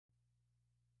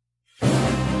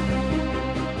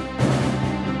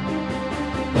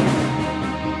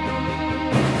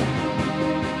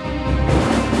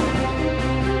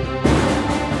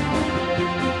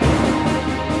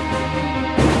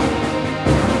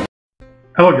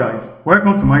Hello guys,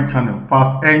 welcome to my channel,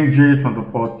 Fast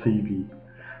NJ24 TV.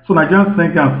 So Nigerian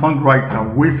singer and songwriter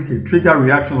Wizkid triggered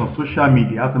reactions on social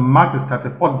media as he marked his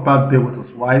 34th birthday with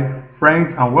his wife,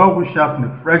 friends and well-wishers in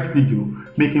a fresh video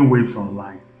making waves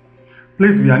online.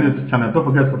 Please, if you are new to this channel, don't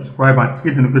forget to subscribe and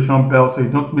hit the notification bell so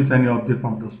you don't miss any update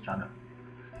from this channel.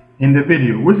 In the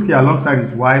video, Wizkid alongside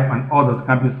his wife and others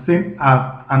can be seen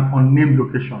at an unnamed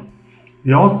location.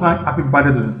 They all sang happy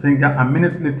birthday to the singer and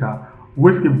minutes later,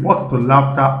 Wizkid burst into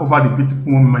laughter over the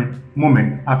beautiful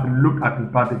moment as he looked at his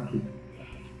birthday cake.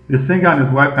 The singer and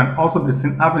his wife can also be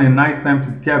seen having a nice time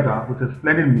together with a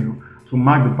splendid meal to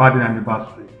mark the birthday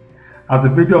anniversary. As the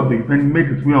video of the event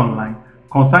made its way online,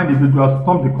 concerned individuals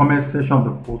stormed the comment section of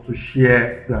the post to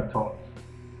share their thoughts.